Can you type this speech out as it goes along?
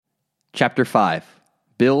Chapter 5.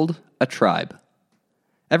 Build a Tribe.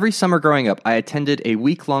 Every summer growing up, I attended a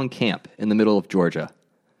week-long camp in the middle of Georgia.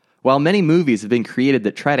 While many movies have been created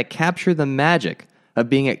that try to capture the magic of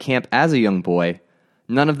being at camp as a young boy,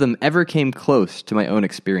 none of them ever came close to my own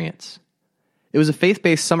experience. It was a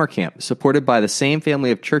faith-based summer camp supported by the same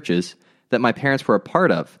family of churches that my parents were a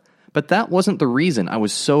part of, but that wasn't the reason I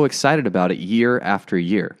was so excited about it year after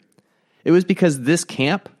year. It was because this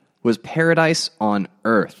camp was paradise on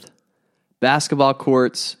earth. Basketball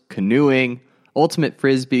courts, canoeing, ultimate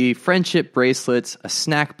frisbee, friendship bracelets, a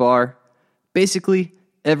snack bar, basically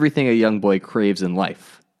everything a young boy craves in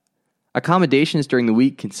life. Accommodations during the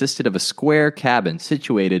week consisted of a square cabin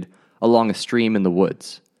situated along a stream in the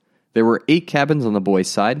woods. There were 8 cabins on the boys'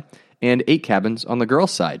 side and 8 cabins on the girls'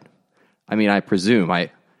 side. I presume. I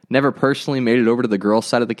never personally made it over to the girls'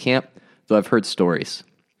 side of the camp, though I've heard stories.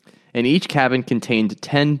 And each cabin contained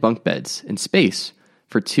 10 bunk beds and space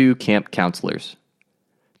for 2 camp counselors.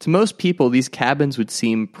 To most people, these cabins would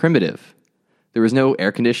seem primitive. There was no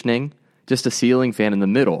air conditioning, just a ceiling fan in the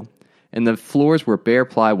middle, and the floors were bare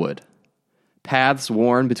plywood. Paths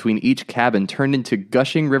worn between each cabin turned into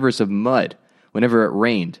gushing rivers of mud whenever it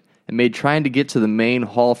rained, and made trying to get to the main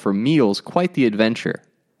hall for meals quite the adventure.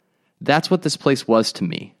 That's what this place was to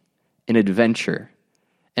me, an adventure,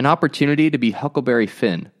 an opportunity to be Huckleberry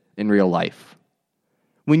Finn in real life.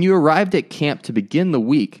 When you arrived at camp to begin the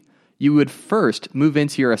week, you would first move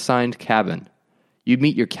into your assigned cabin. You'd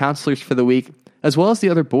meet your counselors for the week, as well as the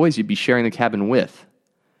other boys you'd be sharing the cabin with.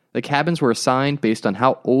 The cabins were assigned based on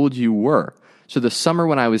how old you were, so the summer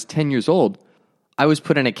when I was 10 years old, I was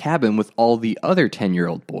put in a cabin with all the other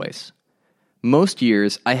 10-year-old boys. Most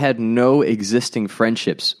years, I had no existing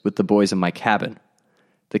friendships with the boys in my cabin.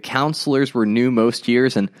 The counselors were new most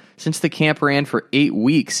years, and since the camp ran for 8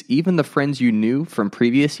 weeks, even the friends you knew from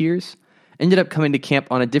previous years ended up coming to camp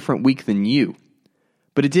on a different week than you.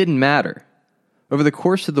 But it didn't matter. Over the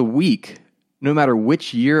course of the week, no matter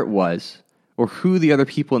which year it was, or who the other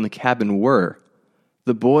people in the cabin were,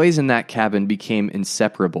 the boys in that cabin became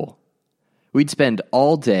inseparable. We'd spend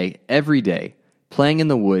all day, every day, playing in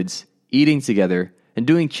the woods, eating together, and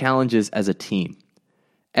doing challenges as a team.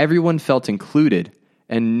 Everyone felt included,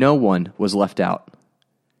 and no one was left out.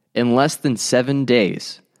 In less than 7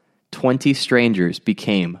 days, 20 strangers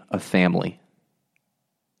became a family.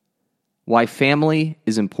 Why family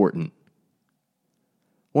is important.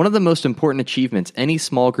 One of the most important achievements any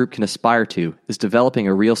small group can aspire to is developing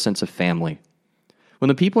a real sense of family. When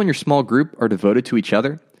the people in your small group are devoted to each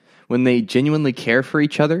other, when they genuinely care for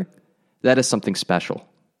each other, that is something special.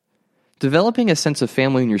 Developing a sense of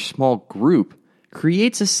family in your small group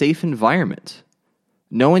creates a safe environment.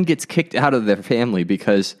 No one gets kicked out of their family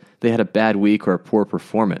because they had a bad week or a poor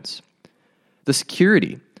performance. The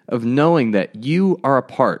security of knowing that you are a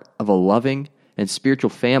part of a loving and spiritual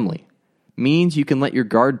family means you can let your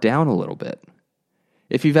guard down a little bit.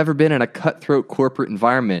 If you've ever been in a cutthroat corporate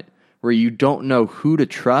environment where you don't know who to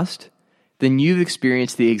trust, then you've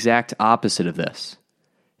experienced the exact opposite of this.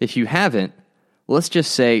 If you haven't, let's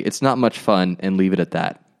just say it's not much fun and leave it at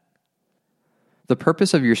that. The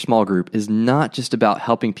purpose of your small group is not just about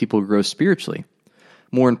helping people grow spiritually.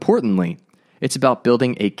 More importantly, it's about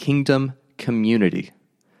building a kingdom community,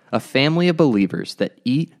 a family of believers that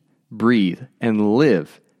eat, breathe, and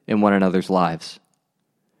live in one another's lives.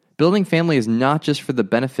 Building family is not just for the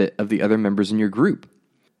benefit of the other members in your group.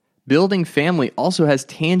 Building family also has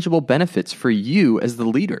tangible benefits for you as the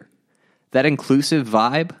leader. That inclusive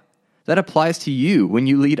vibe, that applies to you when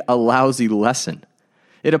you lead a lousy lesson.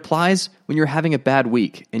 It applies when you're having a bad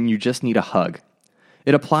week and you just need a hug.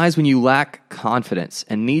 It applies when you lack confidence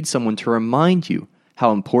and need someone to remind you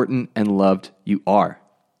how important and loved you are.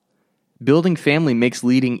 Building family makes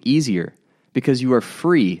leading easier because you are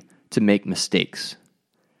free to make mistakes.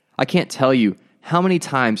 I can't tell you how many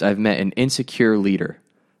times I've met an insecure leader,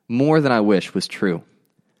 more than I wish was true.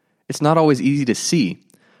 It's not always easy to see,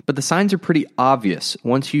 but the signs are pretty obvious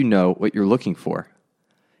once you know what you're looking for.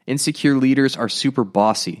 Insecure leaders are super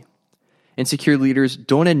bossy. Insecure leaders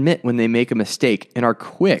don't admit when they make a mistake and are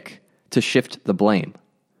quick to shift the blame.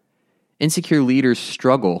 Insecure leaders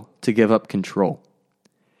struggle to give up control.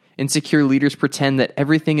 Insecure leaders pretend that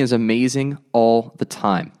everything is amazing all the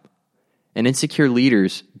time. And insecure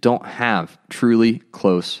leaders don't have truly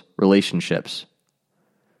close relationships.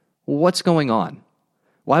 What's going on?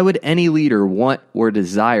 Why would any leader want or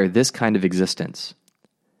desire this kind of existence?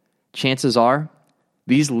 Chances are,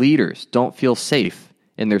 these leaders don't feel safe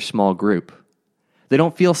in their small group. They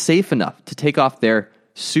don't feel safe enough to take off their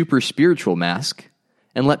super spiritual mask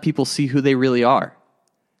and let people see who they really are.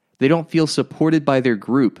 They don't feel supported by their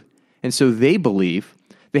group, and so they believe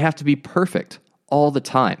They have to be perfect all the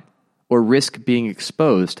time, or risk being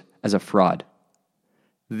exposed as a fraud.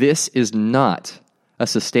 This is not a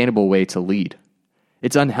sustainable way to lead.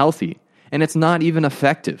 It's unhealthy, and it's not even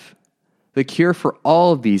effective. The cure for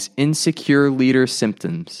all of these insecure leader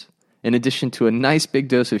symptoms, in addition to a nice big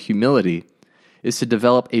dose of humility, is to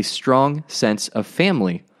develop a strong sense of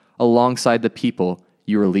family alongside the people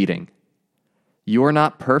you are leading. You're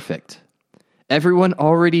not perfect. Everyone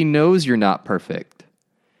already knows you're not perfect.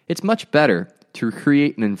 It's much better to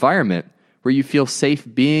create an environment where you feel safe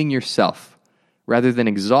being yourself, rather than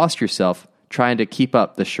exhaust yourself trying to keep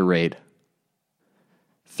up the charade.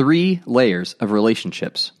 3 layers of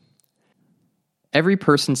relationships. Every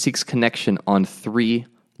person seeks connection on 3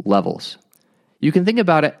 levels. You can think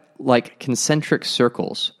about it like concentric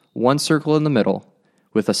circles, one circle in the middle,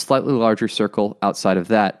 with a slightly larger circle outside of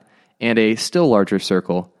that, and a still larger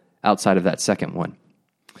circle outside of that second one.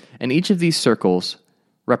 And each of these circles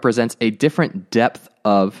represents a different depth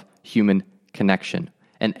of human connection,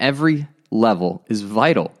 and every level is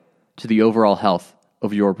vital to the overall health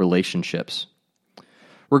of your relationships.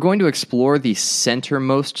 We're going to explore the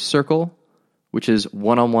centermost circle, which is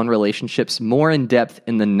one-on-one relationships, more in depth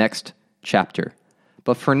in the next chapter.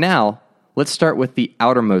 But for now, let's start with the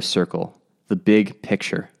outermost circle, the big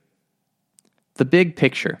picture. The big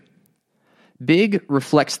picture. Big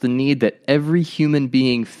reflects the need that every human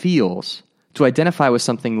being feels to identify with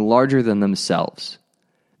something larger than themselves.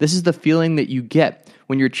 This is the feeling that you get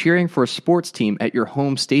when you're cheering for a sports team at your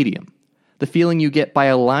home stadium, the feeling you get by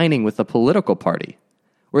aligning with a political party,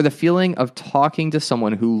 or the feeling of talking to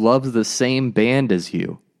someone who loves the same band as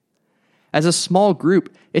you. As a small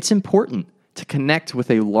group, it's important to connect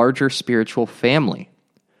with a larger spiritual family.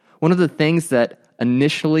 One of the things that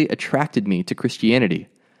initially attracted me to Christianity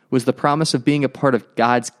was the promise of being a part of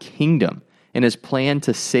God's kingdom and His plan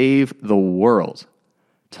to save the world.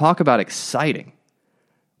 Talk about exciting.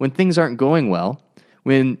 When things aren't going well,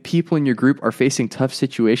 when people in your group are facing tough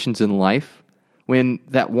situations in life, when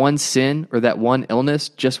that one sin or that one illness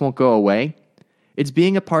just won't go away, it's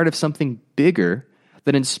being a part of something bigger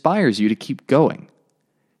that inspires you to keep going.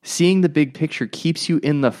 Seeing the big picture keeps you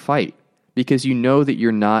in the fight because you know that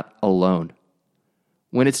you're not alone.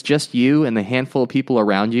 When it's just you and the handful of people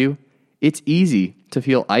around you, it's easy to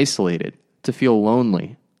feel isolated, to feel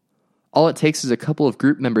lonely. All it takes is a couple of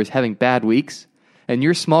group members having bad weeks, and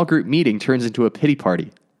your small group meeting turns into a pity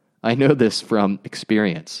party. I know this from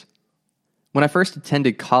experience. When I first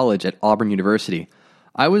attended college at Auburn University,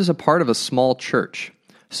 I was a part of a small church,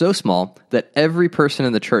 so small that every person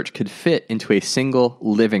in the church could fit into a single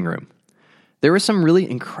living room. There were some really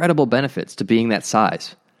incredible benefits to being that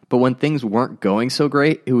size, but when things weren't going so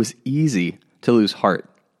great, it was easy to lose heart.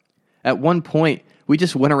 At one point, we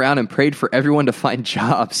just went around and prayed for everyone to find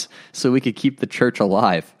jobs so we could keep the church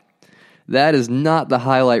alive. That is not the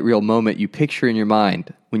highlight reel moment you picture in your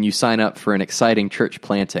mind when you sign up for an exciting church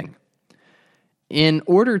planting. In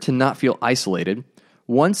order to not feel isolated,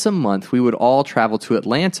 once a month we would all travel to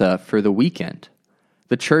Atlanta for the weekend.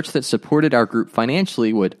 The church that supported our group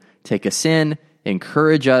financially would take us in,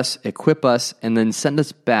 encourage us, equip us, and then send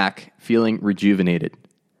us back feeling rejuvenated.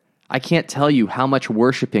 I can't tell you how much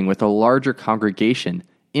worshiping with a larger congregation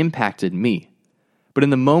impacted me, but in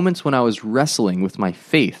the moments when I was wrestling with my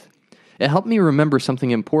faith, it helped me remember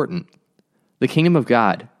something important. The kingdom of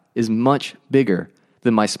God is much bigger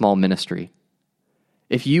than my small ministry.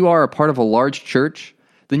 If you are a part of a large church,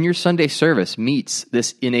 then your Sunday service meets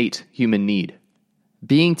this innate human need.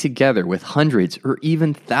 Being together with hundreds or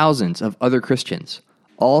even thousands of other Christians,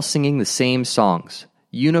 all singing the same songs,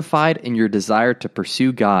 unified in your desire to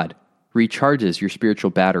pursue God, recharges your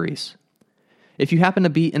spiritual batteries. If you happen to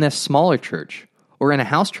be in a smaller church or in a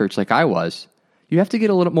house church like I was, you have to get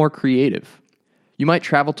a little more creative. You might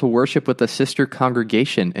travel to worship with a sister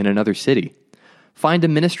congregation in another city, find a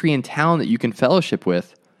ministry in town that you can fellowship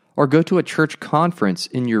with, or go to a church conference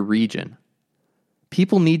in your region.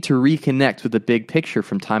 People need to reconnect with the big picture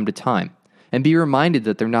from time to time and be reminded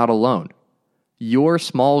that they're not alone. Your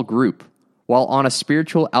small group, while on a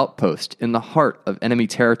spiritual outpost in the heart of enemy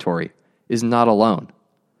territory, is not alone.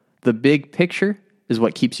 The big picture is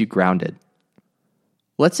what keeps you grounded.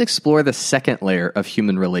 Let's explore the second layer of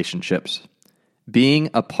human relationships, being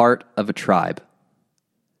a part of a tribe.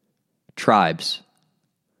 Tribes.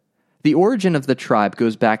 The origin of the tribe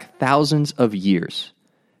goes back thousands of years.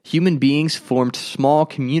 Human beings formed small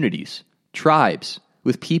communities, tribes,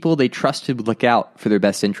 with people they trusted would look out for their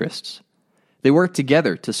best interests. They worked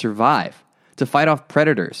together to survive, to fight off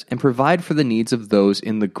predators, and provide for the needs of those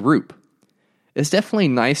in the group. It's definitely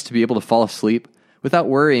nice to be able to fall asleep without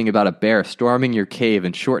worrying about a bear storming your cave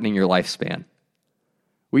and shortening your lifespan.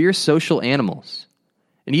 We are social animals.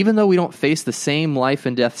 And even though we don't face the same life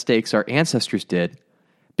and death stakes our ancestors did,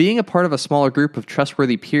 being a part of a smaller group of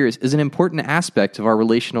trustworthy peers is an important aspect of our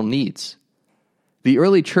relational needs. The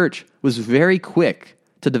early church was very quick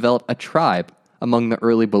to develop a tribe among the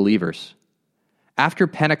early believers. After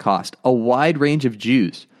Pentecost, a wide range of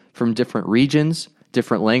Jews from different regions,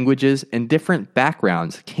 different languages, and different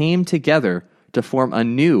backgrounds came together to form a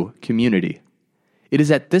new community. It is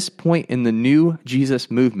at this point in the new Jesus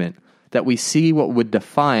movement that we see what would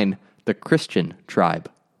define the Christian tribe.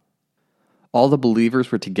 All the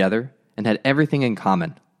believers were together and had everything in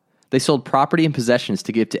common. They sold property and possessions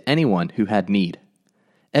to give to anyone who had need.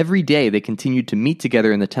 Every day they continued to meet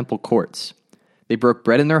together in the temple courts. They broke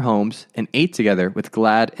bread in their homes and ate together with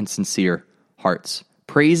glad and sincere hearts,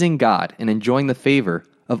 praising God and enjoying the favor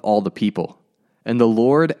of all the people. And the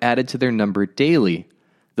Lord added to their number daily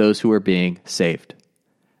those who were being saved.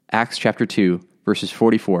 Acts chapter 2, verses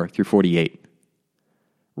 44 through 48.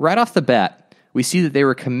 Right off the bat, we see that they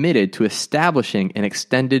were committed to establishing an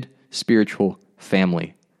extended spiritual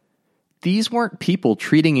family. These weren't people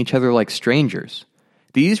treating each other like strangers.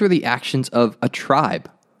 These were the actions of a tribe,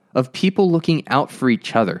 of people looking out for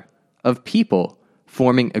each other, of people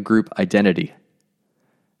forming a group identity.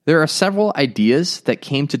 There are several ideas that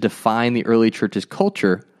came to define the early church's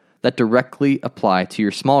culture that directly apply to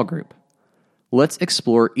your small group. Let's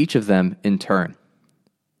explore each of them in turn.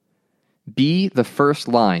 Be the first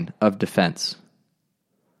line of defense.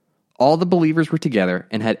 All the believers were together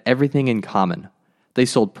and had everything in common. They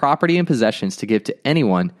sold property and possessions to give to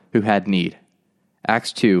anyone who had need.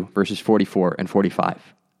 Acts 2, verses 44 and 45.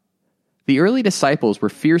 The early disciples were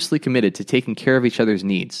fiercely committed to taking care of each other's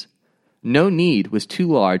needs. No need was too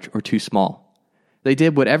large or too small. They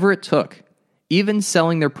did whatever it took, even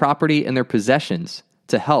selling their property and their possessions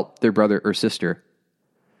to help their brother or sister.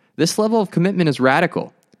 This level of commitment is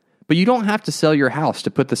radical, but you don't have to sell your house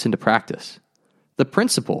to put this into practice. The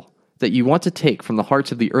principle that you want to take from the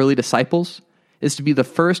hearts of the early disciples is to be the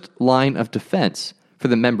first line of defense for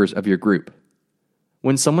the members of your group.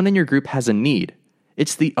 When someone in your group has a need,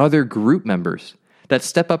 it's the other group members that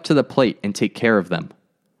step up to the plate and take care of them.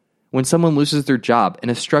 When someone loses their job and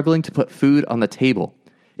is struggling to put food on the table,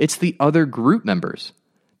 it's the other group members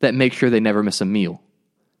that make sure they never miss a meal.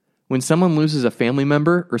 When someone loses a family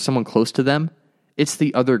member or someone close to them, it's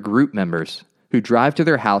the other group members who drive to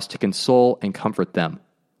their house to console and comfort them.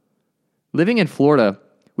 Living in Florida,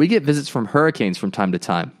 we get visits from hurricanes from time to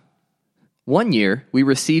time. One year, we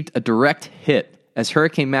received a direct hit as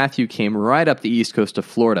Hurricane Matthew came right up the east coast of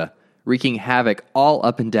Florida, wreaking havoc all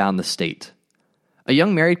up and down the state. A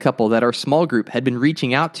young married couple that our small group had been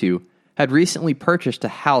reaching out to had recently purchased a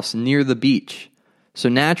house near the beach, so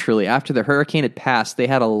naturally, after the hurricane had passed, they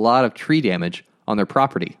had a lot of tree damage on their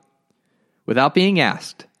property. Without being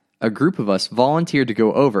asked, a group of us volunteered to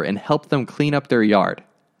go over and help them clean up their yard.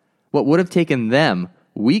 What would have taken them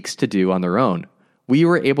weeks to do on their own, we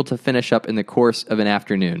were able to finish up in the course of an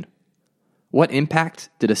afternoon. What impact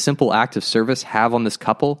did a simple act of service have on this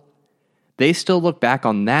couple? They still look back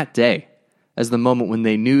on that day as the moment when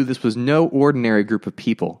they knew this was no ordinary group of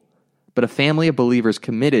people, but a family of believers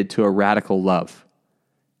committed to a radical love.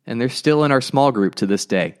 And they're still in our small group to this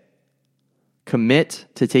day. Commit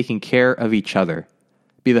to taking care of each other.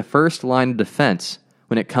 Be the first line of defense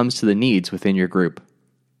when it comes to the needs within your group.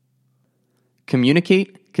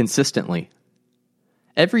 Communicate consistently.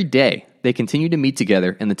 Every day, they continue to meet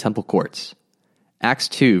together in the temple courts. Acts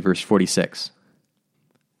 2, verse 46.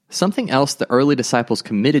 Something else the early disciples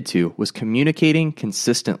committed to was communicating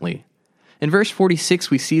consistently. In verse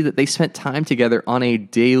 46, we see that they spent time together on a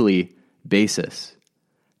daily basis.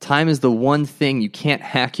 Time is the one thing you can't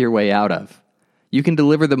hack your way out of. You can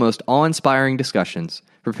deliver the most awe-inspiring discussions,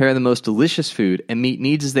 prepare the most delicious food, and meet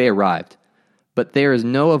needs as they arrived, but there is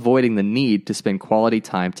no avoiding the need to spend quality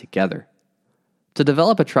time together. To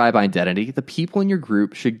develop a tribe identity, the people in your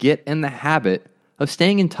group should get in the habit of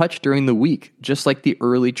staying in touch during the week, just like the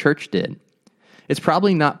early church did. It's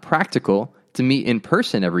probably not practical to meet in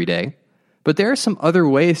person every day, but there are some other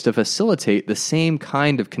ways to facilitate the same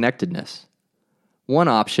kind of connectedness. One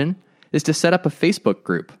option is to set up a Facebook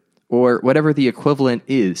group, or whatever the equivalent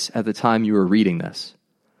is at the time you are reading this.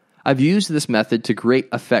 I've used this method to great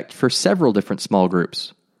effect for several different small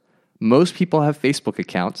groups. Most people have Facebook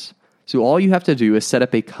accounts, so all you have to do is set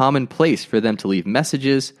up a common place for them to leave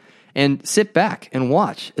messages and sit back and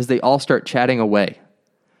watch as they all start chatting away.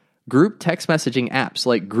 Group text messaging apps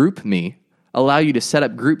like GroupMe allow you to set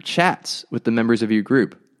up group chats with the members of your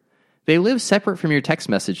group. They live separate from your text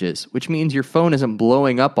messages, which means your phone isn't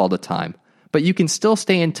blowing up all the time, but you can still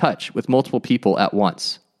stay in touch with multiple people at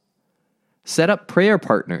once. Set up prayer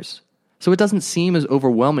partners so it doesn't seem as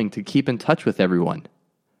overwhelming to keep in touch with everyone.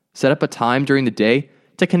 Set up a time during the day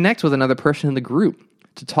to connect with another person in the group,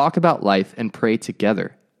 to talk about life and pray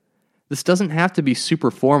together. This doesn't have to be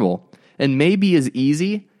super formal and may be as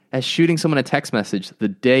easy as shooting someone a text message the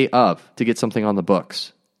day of to get something on the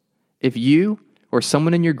books. If you or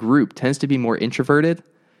someone in your group tends to be more introverted,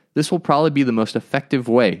 this will probably be the most effective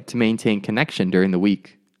way to maintain connection during the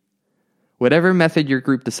week. Whatever method your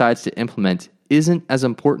group decides to implement isn't as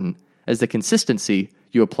important as the consistency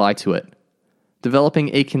you apply to it. Developing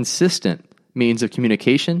a consistent means of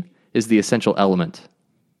communication is the essential element.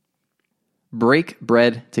 Break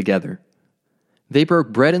bread together. They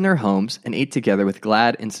broke bread in their homes and ate together with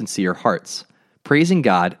glad and sincere hearts, praising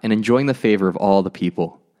God and enjoying the favor of all the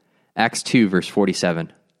people. Acts 2, verse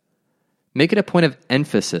 47. Make it a point of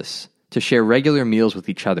emphasis to share regular meals with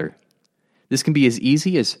each other. This can be as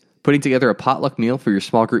easy as putting together a potluck meal for your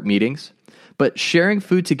small group meetings, but sharing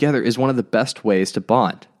food together is one of the best ways to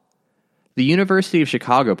bond. The University of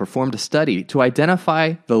Chicago performed a study to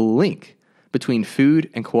identify the link between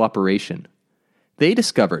food and cooperation. They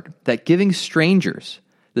discovered that giving strangers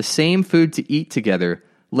the same food to eat together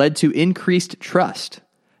led to increased trust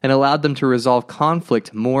and allowed them to resolve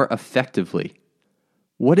conflict more effectively.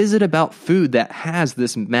 What is it about food that has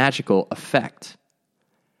this magical effect?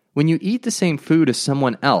 When you eat the same food as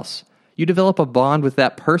someone else, you develop a bond with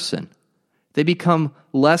that person. They become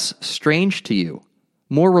less strange to you,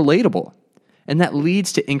 more relatable, and that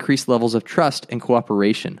leads to increased levels of trust and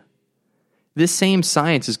cooperation. This same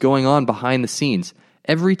science is going on behind the scenes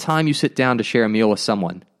every time you sit down to share a meal with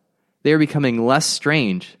someone. They are becoming less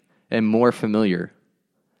strange and more familiar.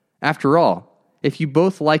 After all, if you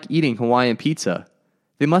both like eating Hawaiian pizza,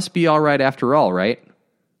 they must be all right after all, right?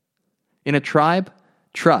 In a tribe,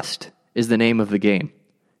 trust is the name of the game.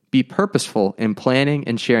 Be purposeful in planning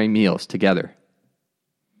and sharing meals together.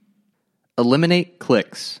 Eliminate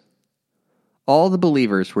cliques. All the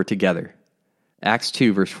believers were together. Acts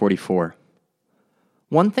 2, verse 44.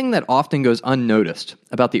 One thing that often goes unnoticed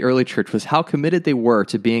about the early church was how committed they were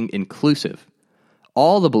to being inclusive.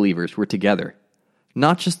 All the believers were together,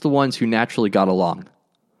 not just the ones who naturally got along.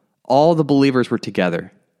 All the believers were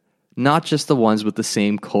together, not just the ones with the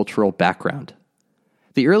same cultural background.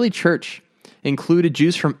 The early church included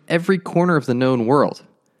Jews from every corner of the known world.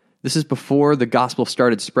 This is before the gospel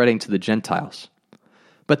started spreading to the Gentiles.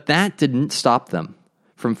 But that didn't stop them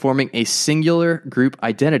from forming a singular group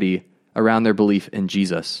identity around their belief in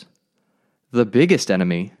Jesus. The biggest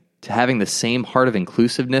enemy to having the same heart of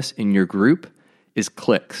inclusiveness in your group is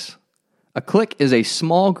cliques. A clique is a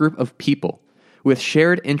small group of people with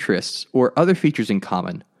shared interests or other features in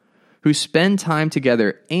common who spend time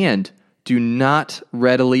together and do not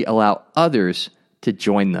readily allow others to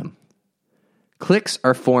join them. Cliques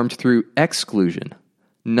are formed through exclusion,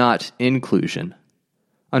 not inclusion.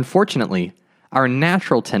 Unfortunately, our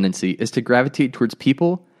natural tendency is to gravitate towards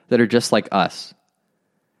people that are just like us.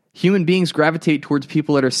 Human beings gravitate towards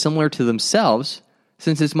people that are similar to themselves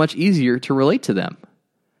since it's much easier to relate to them.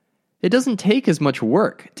 It doesn't take as much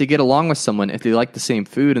work to get along with someone if they like the same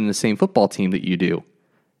food and the same football team that you do.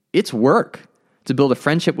 It's work to build a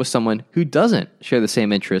friendship with someone who doesn't share the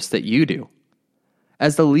same interests that you do.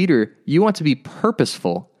 As the leader, you want to be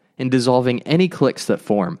purposeful in dissolving any cliques that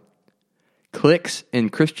form. Cliques in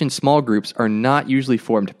Christian small groups are not usually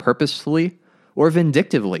formed purposefully or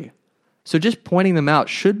vindictively, so just pointing them out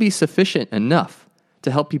should be sufficient enough to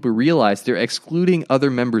help people realize they're excluding other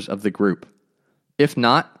members of the group. If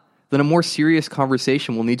not, then a more serious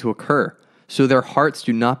conversation will need to occur so their hearts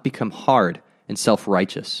do not become hard and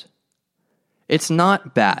self-righteous. It's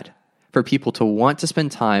not bad for people to want to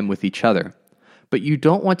spend time with each other, but you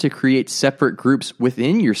don't want to create separate groups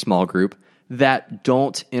within your small group that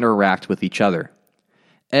don't interact with each other.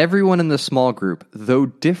 Everyone in the small group, though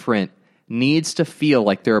different, needs to feel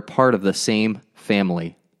like they're a part of the same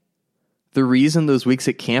family. The reason those weeks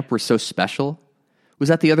at camp were so special was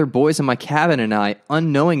that the other boys in my cabin and I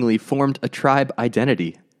unknowingly formed a tribe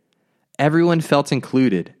identity. Everyone felt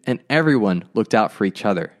included, and everyone looked out for each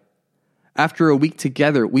other. After a week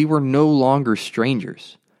together, we were no longer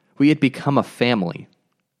strangers. We had become a family.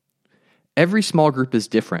 Every small group is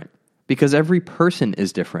different because every person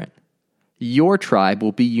is different. Your tribe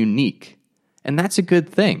will be unique, and that's a good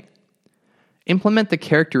thing. Implement the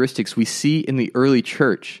characteristics we see in the early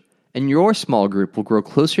church, and your small group will grow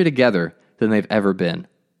closer together than they've ever been.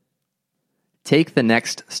 Take the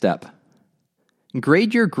next step.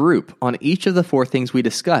 Grade your group on each of the 4 things we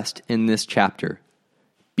discussed in this chapter.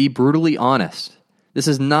 Be brutally honest. This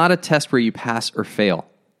is not a test where you pass or fail.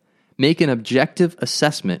 Make an objective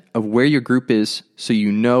assessment of where your group is so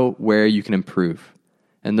you know where you can improve.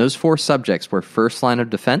 And those 4 subjects were first line of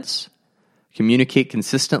defense, communicate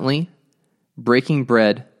consistently, breaking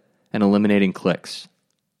bread, and eliminating cliques.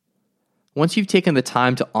 Once you've taken the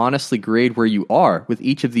time to honestly grade where you are with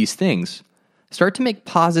each of these things, start to make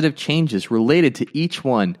positive changes related to each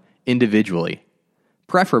one individually.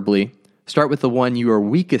 Preferably, start with the one you are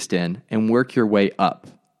weakest in and work your way up.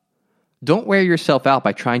 Don't wear yourself out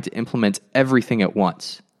by trying to implement everything at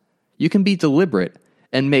once. You can be deliberate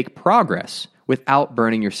and make progress without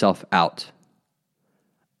burning yourself out.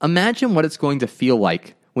 Imagine what it's going to feel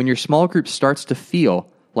like when your small group starts to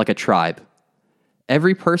feel like a tribe.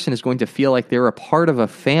 Every person is going to feel like they're a part of a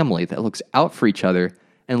family that looks out for each other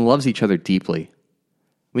and loves each other deeply.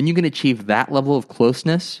 When you can achieve that level of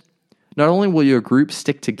closeness, not only will your group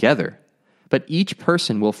stick together, but each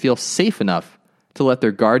person will feel safe enough to let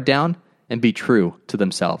their guard down and be true to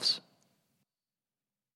themselves.